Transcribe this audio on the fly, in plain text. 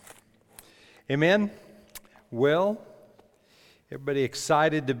Amen? Well, everybody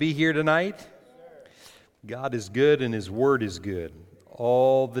excited to be here tonight? God is good and His Word is good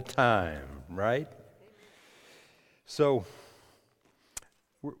all the time, right? So,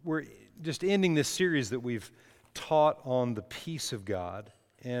 we're just ending this series that we've taught on the peace of God.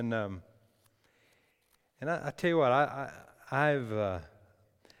 And I tell you what, I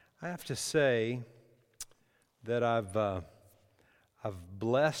have to say that I've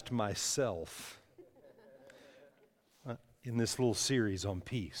blessed myself in this little series on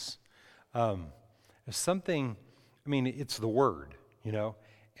peace. There's something, it's the Word,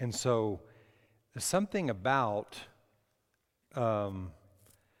 and so there's something about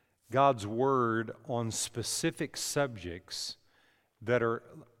God's Word on specific subjects that are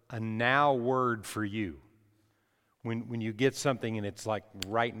a now word for you. When you get something and it's like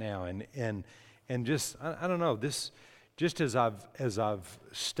right now, and just I don't know, this just as I've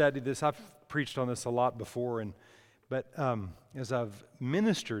studied this, I've preached on this a lot before, but as I've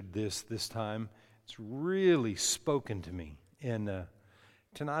ministered this time, it's really spoken to me. And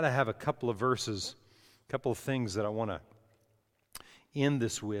tonight I have a couple of verses, a couple of things that I want to end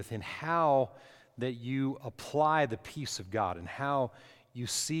this with, and how that you apply the peace of God, and how you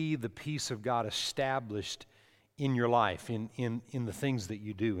see the peace of God established in your life, in the things that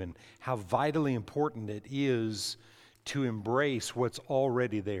you do, and how vitally important it is to embrace what's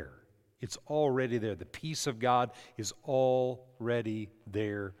already there. It's already there. The peace of God is already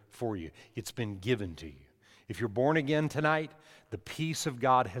there for you. It's been given to you. If you're born again tonight, the peace of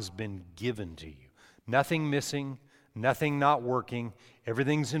God has been given to you. Nothing missing, nothing not working,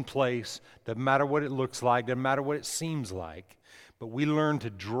 everything's in place. Doesn't matter what it looks like, doesn't matter what it seems like. But we learn to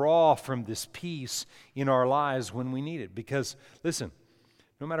draw from this peace in our lives when we need it. Because, listen,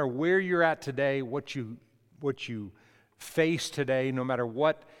 no matter where you're at today, what you face today, no matter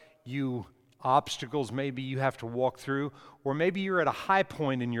what obstacles maybe you have to walk through, or maybe you're at a high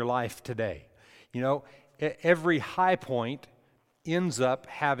point in your life today. Every high point ends up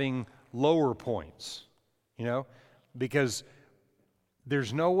having lower points, because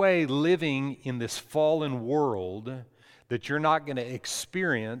there's no way living in this fallen world that you're not going to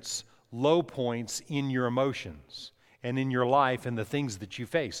experience low points in your emotions and in your life and the things that you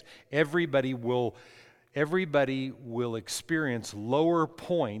face. Everybody will experience lower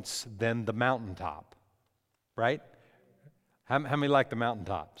points than the mountaintop, right? How many like the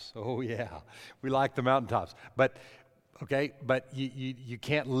mountaintops? Oh yeah, we like the mountaintops. But you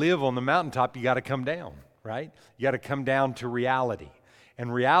can't live on the mountaintop. You got to come down, right? You got to come down to reality.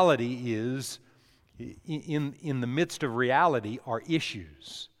 And reality is, in the midst of reality are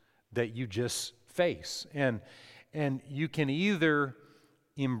issues that you just face. And you can either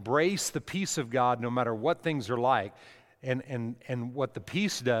embrace the peace of God no matter what things are like, and what the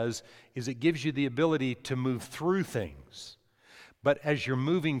peace does is it gives you the ability to move through things. But as you're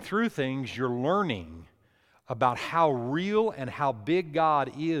moving through things, you're learning about how real and how big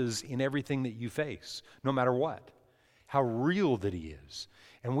God is in everything that you face, no matter what. How real that He is.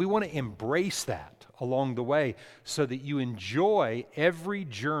 And we want to embrace that along the way so that you enjoy every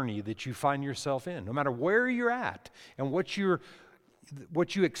journey that you find yourself in, no matter where you're at and what you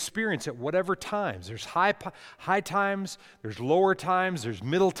experience at whatever times. There's high times, there's lower times, there's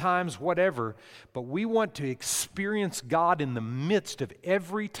middle times, whatever. But we want to experience God in the midst of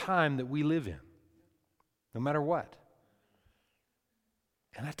every time that we live in, no matter what.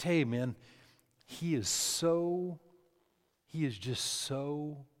 And I tell you, man, He is just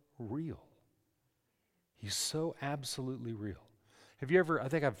so real. He's so absolutely real. Have you ever, I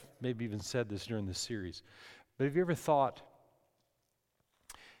think I've maybe even said this during this series, but have you ever thought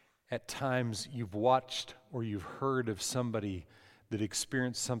at times you've watched or you've heard of somebody that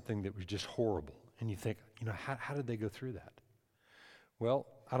experienced something that was just horrible, and you think, how did they go through that? Well,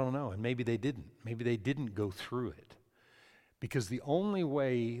 I don't know, and maybe they didn't. Maybe they didn't go through it. Because the only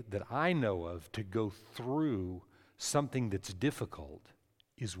way that I know of to go through something that's difficult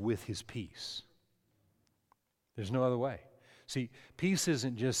is with His peace. There's no other way. See, peace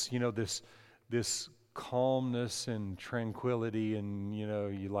isn't just, this calmness and tranquility and,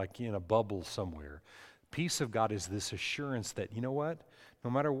 you like in a bubble somewhere. Peace of God is this assurance that, no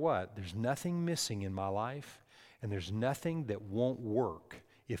matter what, there's nothing missing in my life, and there's nothing that won't work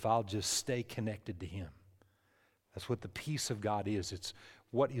if I'll just stay connected to Him. That's what the peace of God is. It's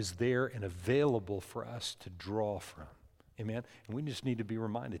what is there and available for us to draw from. Amen? And we just need to be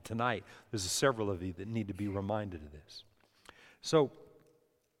reminded. Tonight, there's several of you that need to be reminded of this. So,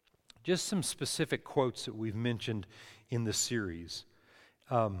 just some specific quotes that we've mentioned in the series.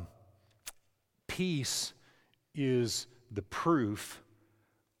 Peace is the proof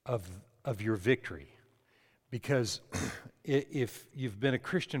of of your victory. Because if you've been a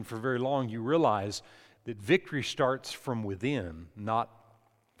Christian for very long, you realize that victory starts from within, not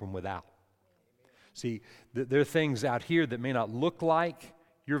from without. See, there are things out here that may not look like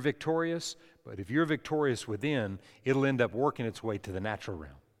you're victorious, but if you're victorious within, it'll end up working its way to the natural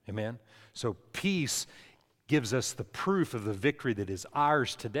realm. Amen? So peace gives us the proof of the victory that is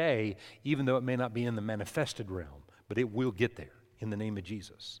ours today, even though it may not be in the manifested realm, but it will get there in the name of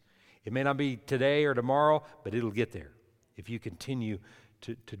Jesus. It may not be today or tomorrow, but it'll get there if you continue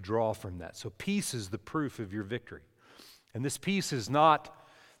to draw from that. So peace is the proof of your victory. And this peace is not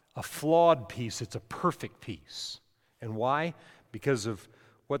a flawed peace, it's a perfect peace. And why? Because of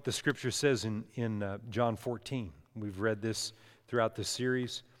what the Scripture says in John 14. We've read this throughout the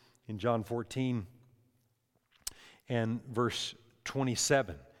series. In John 14 and verse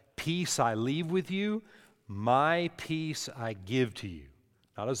 27, peace I leave with you, my peace I give to you.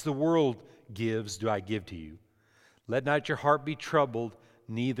 Not as the world gives do I give to you. Let not your heart be troubled,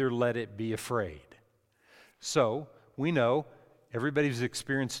 neither let it be afraid. So, we know everybody's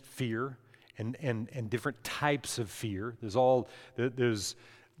experienced fear and different types of fear. There's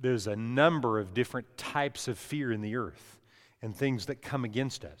a number of different types of fear in the earth and things that come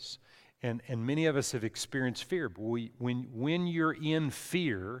against us. And many of us have experienced fear. But when you're in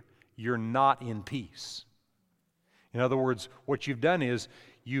fear, you're not in peace. In other words, what you've done is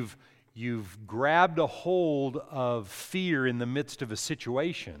you've grabbed a hold of fear in the midst of a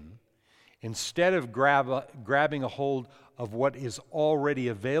situation instead of grabbing a hold of what is already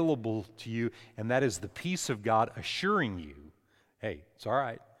available to you, and that is the peace of God assuring you, hey, it's all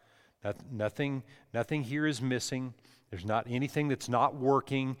right. Nothing here is missing. There's not anything that's not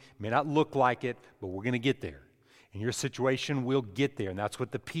working. It may not look like it, but we're going to get there. And your situation will get there. And that's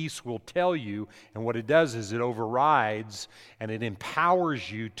what the peace will tell you. And what it does is it overrides and it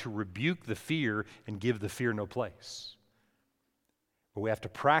empowers you to rebuke the fear and give the fear no place. But we have to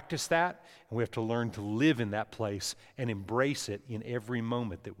practice that, and we have to learn to live in that place and embrace it in every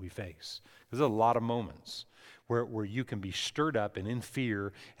moment that we face. There's a lot of moments where you can be stirred up and in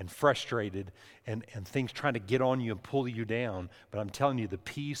fear and frustrated and things trying to get on you and pull you down. But I'm telling you, the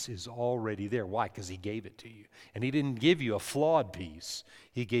peace is already there. Why? Because He gave it to you. And He didn't give you a flawed peace.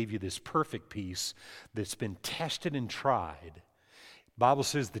 He gave you this perfect peace that's been tested and tried. The Bible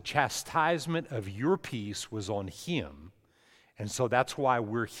says the chastisement of your peace was on Him. And so that's why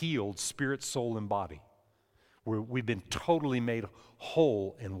we're healed, spirit, soul, and body. We've been totally made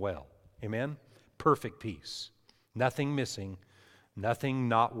whole and well. Amen? Perfect peace. Nothing missing, nothing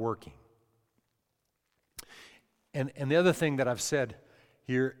not working. And the other thing that I've said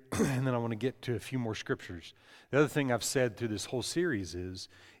here, and then I want to get to a few more scriptures. The other thing I've said through this whole series is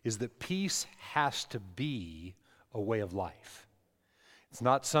that peace has to be a way of life. It's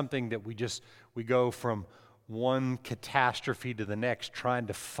not something that we go from one catastrophe to the next trying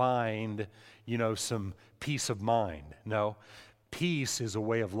to find, some peace of mind. No. Peace is a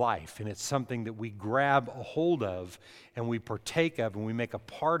way of life, and it's something that we grab a hold of and we partake of and we make a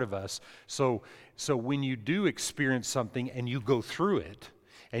part of us. So when you do experience something and you go through it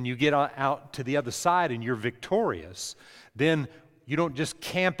and you get out to the other side and you're victorious, then you don't just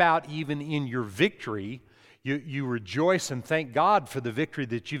camp out even in your victory. You rejoice and thank God for the victory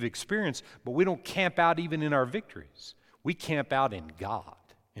that you've experienced, but we don't camp out even in our victories. We camp out in God.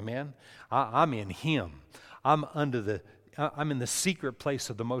 Amen? I'm in Him. I'm in the secret place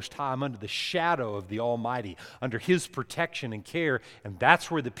of the Most High. I'm under the shadow of the Almighty, under His protection and care, and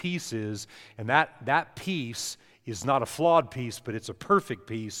that's where the peace is. And that peace is not a flawed peace, but it's a perfect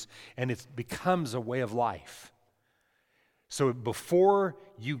peace, and it becomes a way of life. So before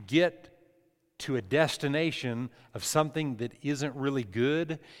you get to a destination of something that isn't really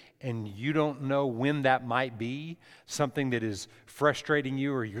good, and you don't know when that might be, something that is frustrating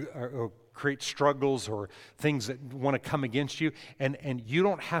you or create struggles or things that want to come against you, and you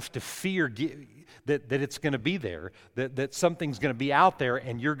don't have to fear that it's going to be there, that something's going to be out there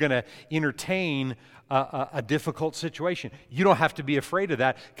and you're going to entertain a difficult situation. You don't have to be afraid of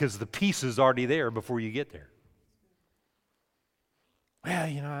that because the peace is already there before you get there. Well,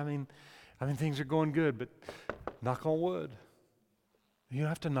 I mean things are going good, but knock on wood. You don't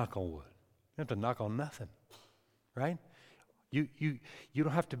have to knock on wood. You don't have to knock on nothing, right? You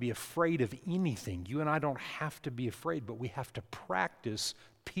don't have to be afraid of anything. You and I don't have to be afraid, but we have to practice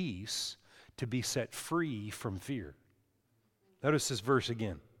peace to be set free from fear. Notice this verse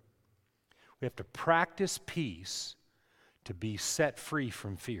again. We have to practice peace to be set free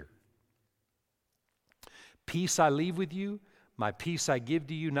from fear. Peace I leave with you, my peace I give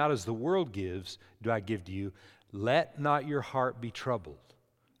to you, not as the world gives, do I give to you. Let not your heart be troubled.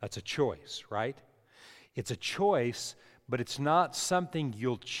 That's a choice, right? It's a choice, but it's not something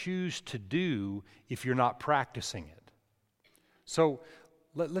you'll choose to do if you're not practicing it. So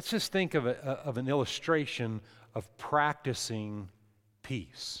let's just think of an illustration of practicing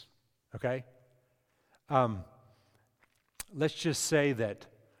peace, okay? Let's just say that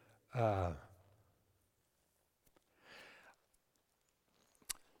I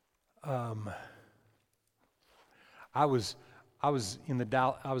was in the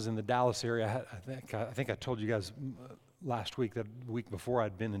Dallas area. I think I told you guys last week, that the week before,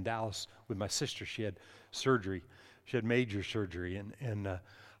 I'd been in Dallas with my sister. She had surgery. She had major surgery, and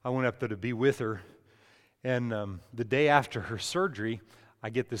I went up there to be with her. And the day after her surgery, I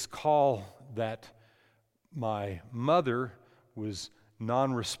get this call that my mother was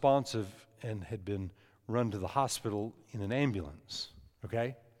non-responsive and had been run to the hospital in an ambulance,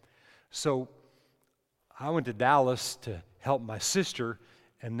 okay? So I went to Dallas to help my sister,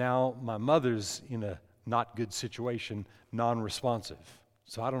 and now my mother's in a not good situation, non-responsive.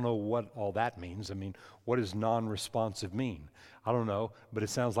 So I don't know what all that means. I mean, what does non-responsive mean? I don't know, but it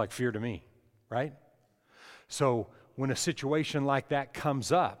sounds like fear to me, right? So when a situation like that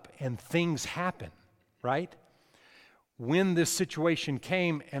comes up and things happen, right? When this situation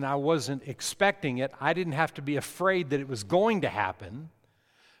came and I wasn't expecting it, I didn't have to be afraid that it was going to happen.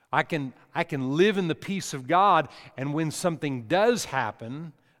 I can live in the peace of God, and when something does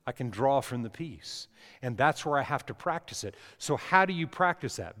happen, I can draw from the peace. And that's where I have to practice it. So how do you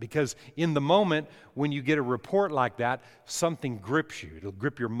practice that? Because in the moment, when you get a report like that, something grips you. It'll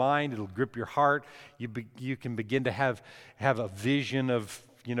grip your mind. It'll grip your heart. You can begin to have a vision of,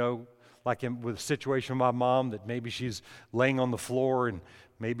 like with a situation with my mom, that maybe she's laying on the floor and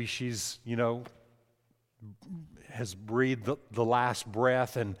maybe she's, has breathed the last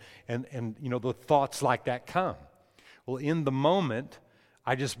breath, and the thoughts like that come. Well, in the moment,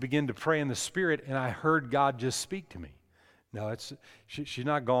 I just began to pray in the Spirit, and I heard God just speak to me. No, she's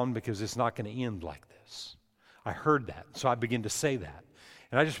not gone, because it's not going to end like this. I heard that, so I began to say that.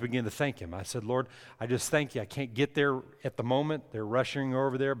 And I just began to thank Him. I said, Lord, I just thank You. I can't get there at the moment. They're rushing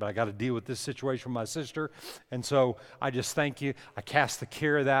over there, but I got to deal with this situation with my sister. And so I just thank You. I cast the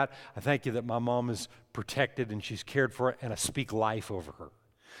care of that. I thank You that my mom is protected and she's cared for, and I speak life over her.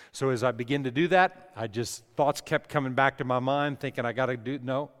 So as I begin to do that, thoughts kept coming back to my mind, thinking I got to do,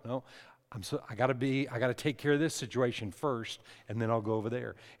 no. I got to take care of this situation first, and then I'll go over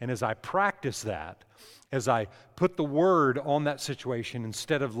there. And as I practice that, as I put the Word on that situation,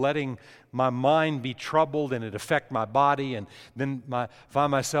 instead of letting my mind be troubled and it affect my body, and then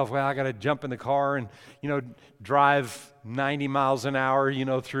find myself, I got to jump in the car and, drive 90 miles an hour,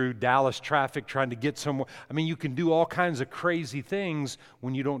 through Dallas traffic trying to get somewhere. I mean, you can do all kinds of crazy things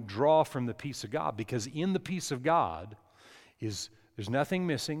when you don't draw from the peace of God, because in the peace of God there's nothing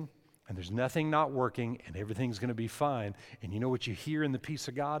missing, and there's nothing not working, and everything's going to be fine. And you know what you hear in the peace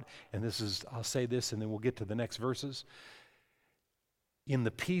of God? And I'll say this, and then we'll get to the next verses. In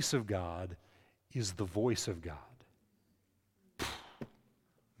the peace of God is the voice of God.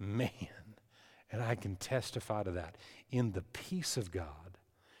 Man, and I can testify to that. In the peace of God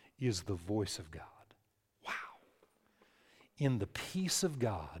is the voice of God. Wow. In the peace of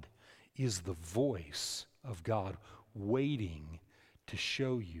God is the voice of God waiting to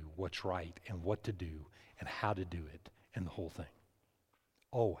show you what's right and what to do and how to do it and the whole thing.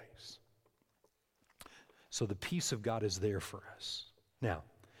 Always. So the peace of God is there for us. Now,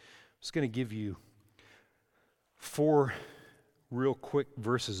 I'm just going to give you 4 real quick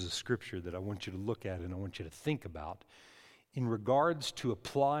verses of Scripture that I want you to look at and I want you to think about in regards to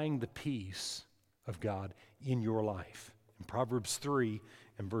applying the peace of God in your life. In Proverbs 3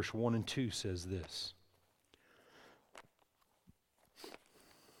 and verse 1 and 2 says this.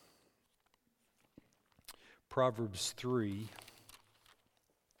 Proverbs 3,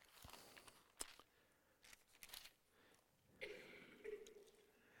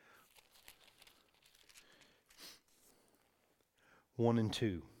 (1 and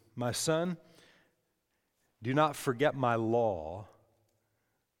 2). My son, do not forget my law.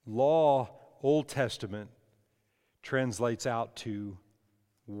 Law, Old Testament, translates out to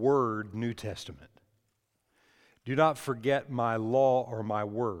word, New Testament. Do not forget my law or my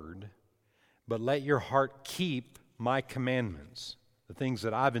word, but let your heart keep my commandments, the things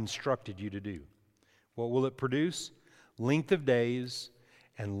that I've instructed you to do. What will it produce? Length of days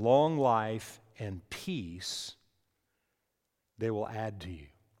and long life and peace they will add to you.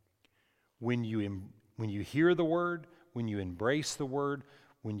 When you hear the word, when you embrace the word,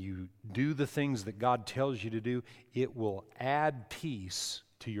 when you do the things that God tells you to do, it will add peace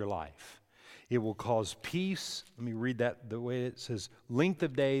to your life. It will cause peace. Let me read that the way it says. Length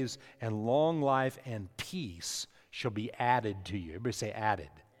of days and long life and peace shall be added to you. Everybody say added.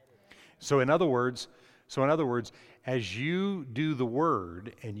 So in other words, as you do the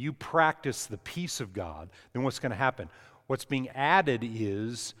word and you practice the peace of God, then what's going to happen? What's being added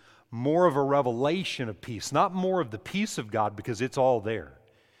is more of a revelation of peace, not more of the peace of God, because it's all there.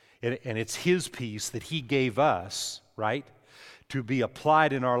 And it's His peace that He gave us, right, to be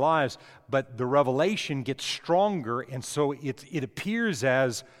applied in our lives. But the revelation gets stronger, and so it appears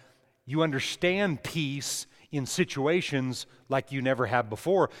as you understand peace in situations like you never have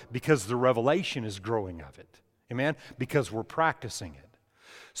before, because the revelation is growing of it. Amen? Because we're practicing it.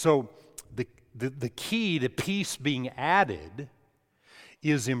 So the key to peace being added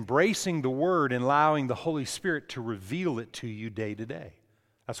is embracing the Word and allowing the Holy Spirit to reveal it to you day to day.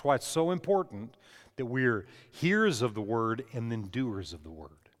 That's why it's so important that we're hearers of the Word and then doers of the Word.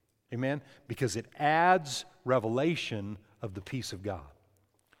 Amen? Because it adds revelation of the peace of God.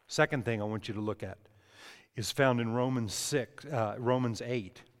 Second thing I want you to look at is found in Romans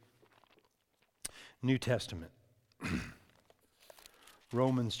 8, New Testament.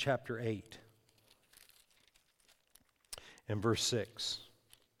 Romans chapter 8 and verse 6.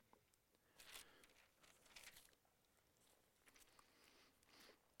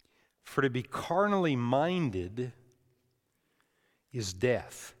 For to be carnally minded is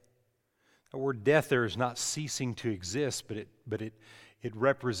death. The word death there is not ceasing to exist, but it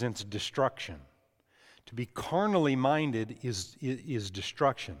represents destruction. To be carnally minded is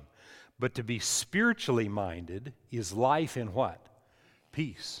destruction. But to be spiritually minded is life and what?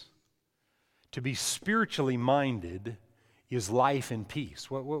 Peace. To be spiritually minded is life and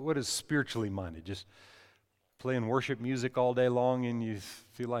peace. What is spiritually minded? Just playing worship music all day long and you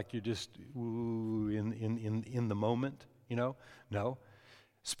feel like you're just in the moment, you know? No.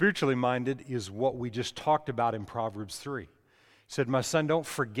 Spiritually minded is what we just talked about in Proverbs 3. He said, my son, don't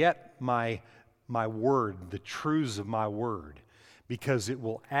forget my word, the truths of my word, because it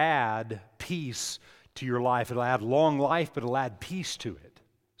will add peace to your life. It'll add long life, but it'll add peace to it.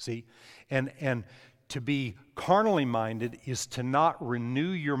 See? And to be carnally minded is to not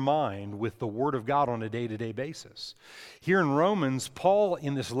renew your mind with the Word of God on a day-to-day basis. Here in Romans, Paul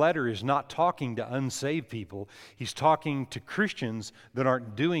in this letter is not talking to unsaved people. He's talking to Christians that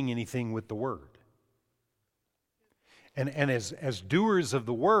aren't doing anything with the Word. And as doers of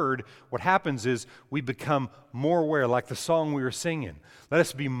the Word, what happens is we become more aware, like the song we were singing. Let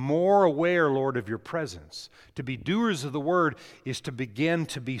us be more aware, Lord, of your presence. To be doers of the Word is to begin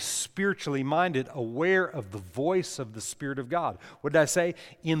to be spiritually minded, aware of the voice of the Spirit of God. What did I say?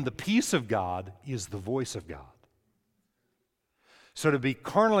 In the peace of God is the voice of God. So to be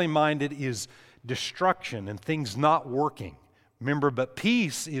carnally minded is destruction and things not working. Remember, but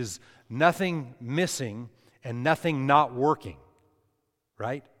peace is nothing missing and nothing not working,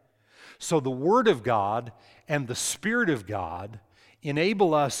 right? So the Word of God and the Spirit of God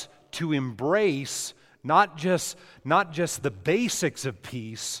enable us to embrace not just the basics of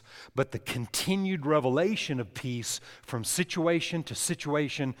peace, but the continued revelation of peace from situation to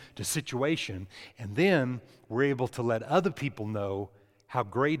situation to situation. And then we're able to let other people know how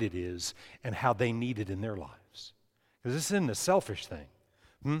great it is and how they need it in their lives. Because this isn't a selfish thing.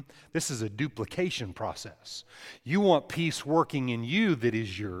 This is a duplication process. You want peace working in you that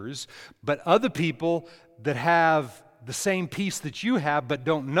is yours, but other people that have the same peace that you have but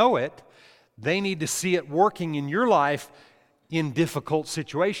don't know it, they need to see it working in your life in difficult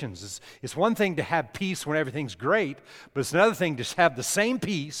situations. It's one thing to have peace when everything's great, but it's another thing to have the same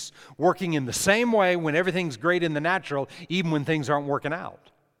peace working in the same way when everything's great in the natural, even when things aren't working out.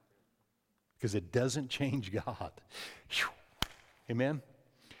 Because it doesn't change God. Whew. Amen?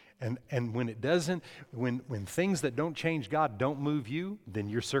 And when it doesn't, when things that don't change God don't move you, then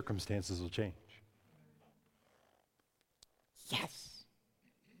your circumstances will change. Yes.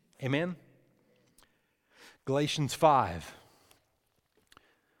 Amen? Galatians 5.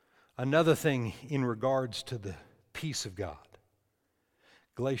 Another thing in regards to the peace of God.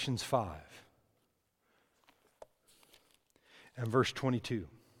 Galatians 5 and verse 22.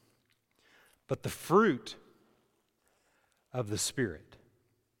 But the fruit of the Spirit,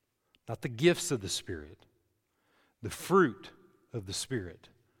 not the gifts of the Spirit, the fruit of the Spirit.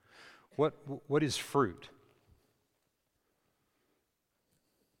 What is fruit?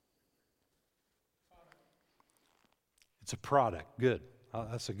 It's a product. Good.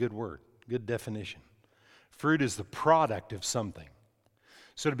 That's a good word. Good definition. Fruit is the product of something.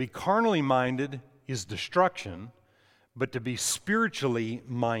 So to be carnally minded is destruction, but to be spiritually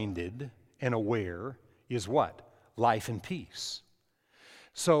minded and aware is what? Life and peace.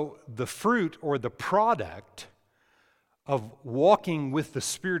 So the fruit or the product of walking with the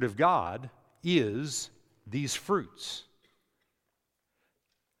Spirit of God is these fruits.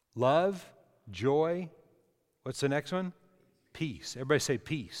 Love, joy, what's the next one? Peace. Everybody say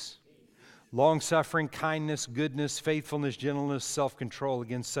peace. Long-suffering, kindness, goodness, faithfulness, gentleness, self-control.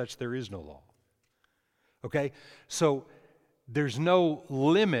 Against such there is no law. Okay? So there's no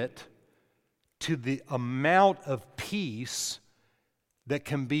limit to the amount of peace that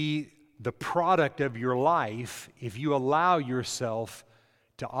can be the product of your life if you allow yourself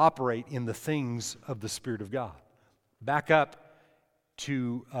to operate in the things of the Spirit of God. Back up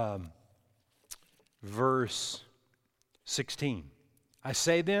to verse 16. I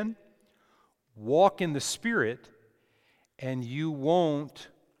say then, walk in the Spirit, and you won't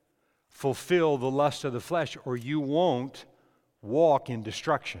fulfill the lust of the flesh, or you won't walk in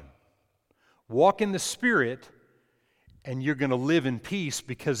destruction. Walk in the Spirit, and you're going to live in peace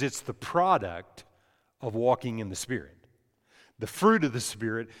because it's the product of walking in the Spirit. The fruit of the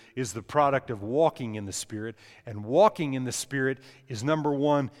Spirit is the product of walking in the Spirit, and walking in the Spirit is, number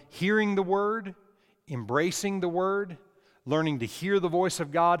one, hearing the Word, embracing the Word, learning to hear the voice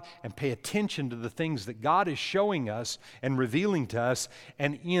of God and pay attention to the things that God is showing us and revealing to us.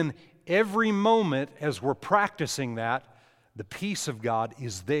 And in every moment as we're practicing that, the peace of God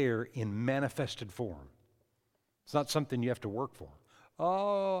is there in manifested form. It's not something you have to work for.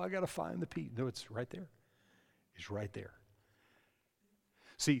 Oh, I got to find the peace. No, it's right there. It's right there.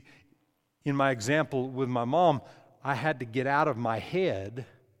 See, in my example with my mom, I had to get out of my head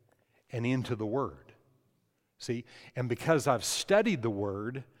and into the Word. See, and because I've studied the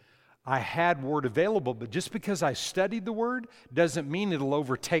Word, I had Word available, but just because I studied the Word doesn't mean it'll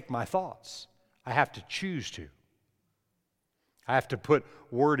overtake my thoughts. I have to choose to. I have to put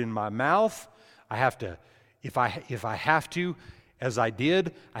Word in my mouth. I have to, if I have to, as I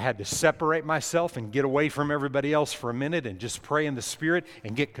did, I had to separate myself and get away from everybody else for a minute and just pray in the Spirit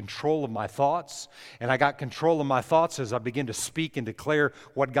and get control of my thoughts. And I got control of my thoughts as I began to speak and declare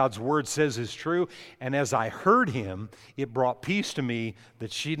what God's Word says is true. And as I heard Him, it brought peace to me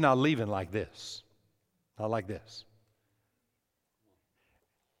that she's not leaving like this. Not like this.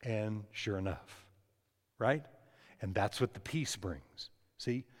 And sure enough, right? And that's what the peace brings.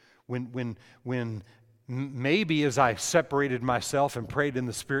 See, when maybe as I separated myself and prayed in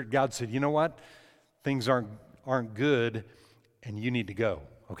the Spirit, God said, you know what? Things aren't good and you need to go.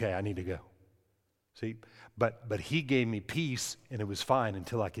 Okay, I need to go. See? But He gave me peace and it was fine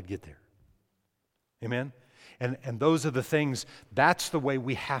until I could get there. Amen? And those are the things, that's the way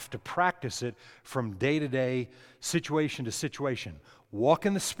we have to practice it from day to day, situation to situation. Walk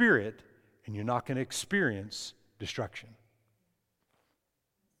in the Spirit and you're not going to experience destruction.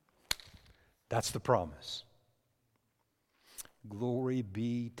 That's the promise. Glory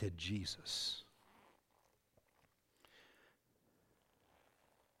be to Jesus.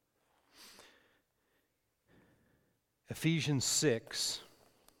 Ephesians 6.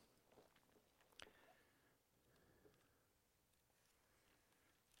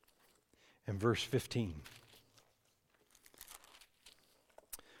 And verse 15.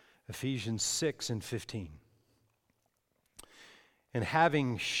 Ephesians 6 and 15. And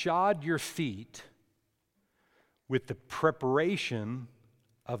having shod your feet with the preparation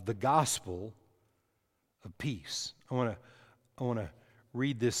of the gospel of peace. I want to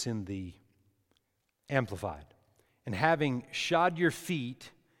read this in the Amplified. And having shod your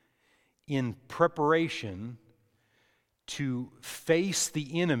feet in preparation to face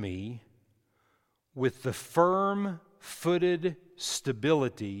the enemy with the firm-footed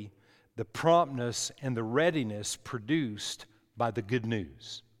stability, the promptness, and the readiness produced by the good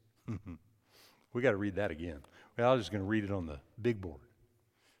news. We got to read that again. Well, I'm just going to read it on the big board.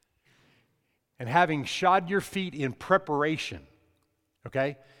 And having shod your feet in preparation,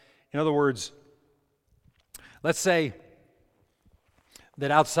 okay? In other words, let's say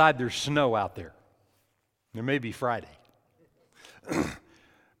that outside there's snow out there. There may be Friday.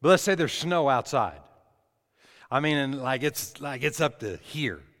 But let's say there's snow outside. I mean, and it's up to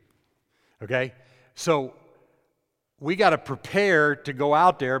here. Okay? So we got to prepare to go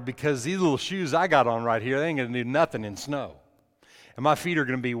out there because these little shoes I got on right here, they ain't going to do nothing in snow. And my feet are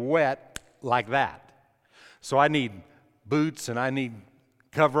going to be wet like that. So I need boots and I need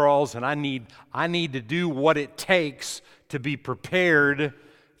coveralls and I need to do what it takes to be prepared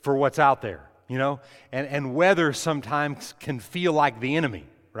for what's out there, you know? And weather sometimes can feel like the enemy.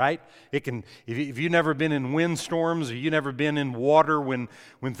 Right? It can. If you've never been in windstorms, or you've never been in water when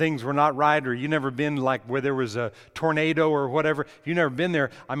things were not right, or you've never been like where there was a tornado or whatever, if you've never been there,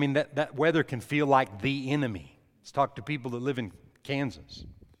 I mean that weather can feel like the enemy. Let's talk to people that live in Kansas.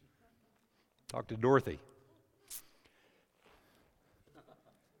 Talk to Dorothy.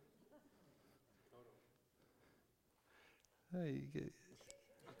 Hey,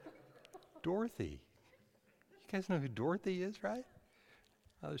 Dorothy. You guys know who Dorothy is, right?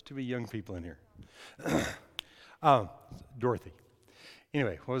 Oh, there's too many young people in here. Dorothy.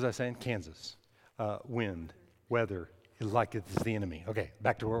 Anyway, what was I saying? Kansas. Wind, weather, is like it's the enemy. Okay,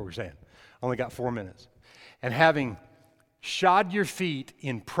 back to what we're saying. Only got 4 minutes. And having shod your feet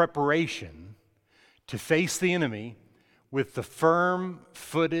in preparation to face the enemy with the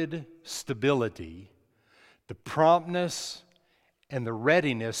firm-footed stability, the promptness, and the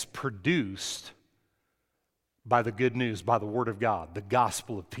readiness produced by the good news, by the Word of God, the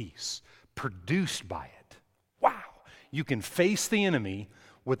gospel of peace, produced by it. Wow! You can face the enemy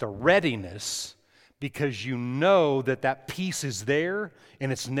with a readiness because you know that that peace is there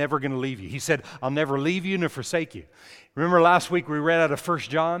and it's never going to leave you. He said, I'll never leave you nor forsake you. Remember last week we read out of 1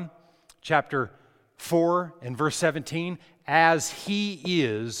 John chapter 4 and verse 17, as He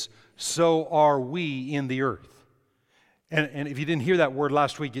is, so are we in the earth. And if you didn't hear that word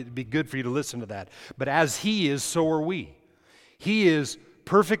last week, it'd be good for you to listen to that. But as He is, so are we. He is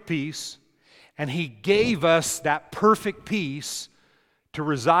perfect peace, and He gave us that perfect peace to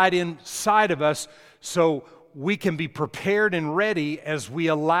reside inside of us so we can be prepared and ready as we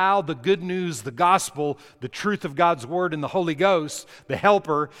allow the good news, the gospel, the truth of God's Word, and the Holy Ghost, the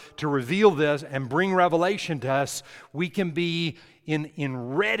Helper, to reveal this and bring revelation to us. We can be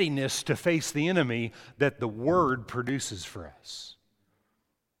in readiness to face the enemy that the Word produces for us.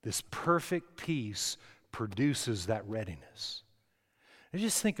 This perfect peace produces that readiness. And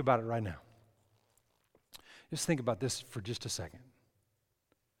just think about it right now. Just think about this for just a second.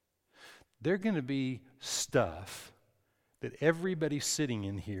 There's going to be stuff that everybody sitting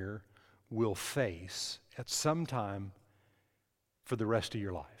in here will face at some time for the rest of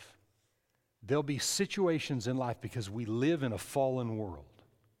your life. There'll be situations in life because we live in a fallen world.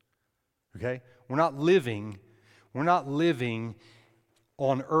 Okay? We're not living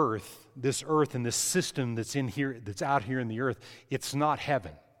on earth, this earth and this system that's in here, that's out here in the earth. It's not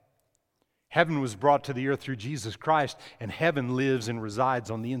heaven. Heaven was brought to the earth through Jesus Christ, and heaven lives and resides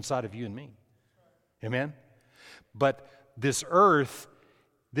on the inside of you and me. Amen? But this earth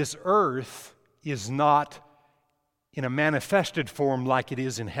is not in a manifested form like it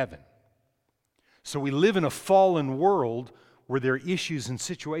is in heaven. So we live in a fallen world where there are issues and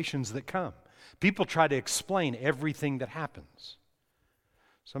situations that come. People try to explain everything that happens.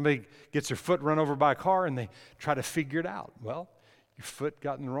 Somebody gets their foot run over by a car and they try to figure it out. Well, your foot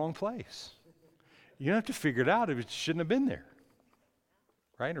got in the wrong place. You don't have to figure it out if it shouldn't have been there,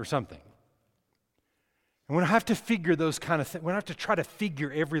 right? Or something. And we don't have to figure those kind of things. We don't have to try to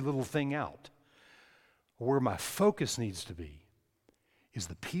figure every little thing out. Where my focus needs to be is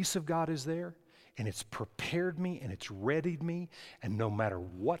the peace of God is there, and it's prepared me, and it's readied me, and no matter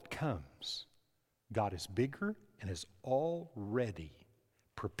what comes, God is bigger and has already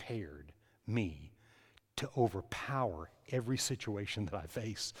prepared me to overpower every situation that I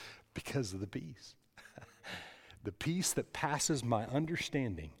face because of the peace. The peace that passes my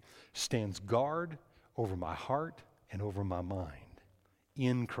understanding stands guard over my heart and over my mind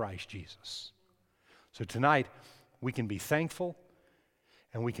in Christ Jesus. So tonight, we can be thankful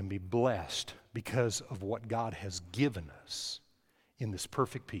and we can be blessed because of what God has given us in this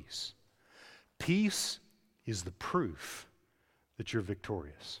perfect peace. Peace is the proof that you're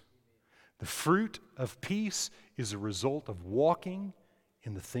victorious. The fruit of peace is a result of walking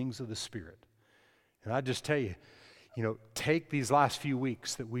in the things of the Spirit. And I just tell you, take these last few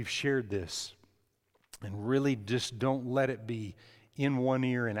weeks that we've shared this and really just don't let it be in one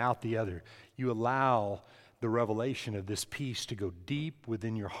ear and out the other. You allow the revelation of this peace to go deep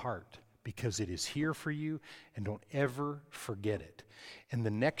within your heart because it is here for you, and don't ever forget it. And the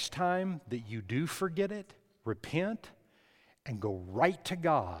next time that you do forget it, repent and go right to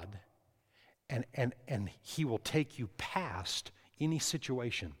God, and He will take you past any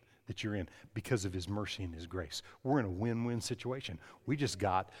situation that you're in because of His mercy and His grace. We're in a win-win situation. We just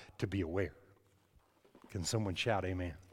got to be aware. Can someone shout amen?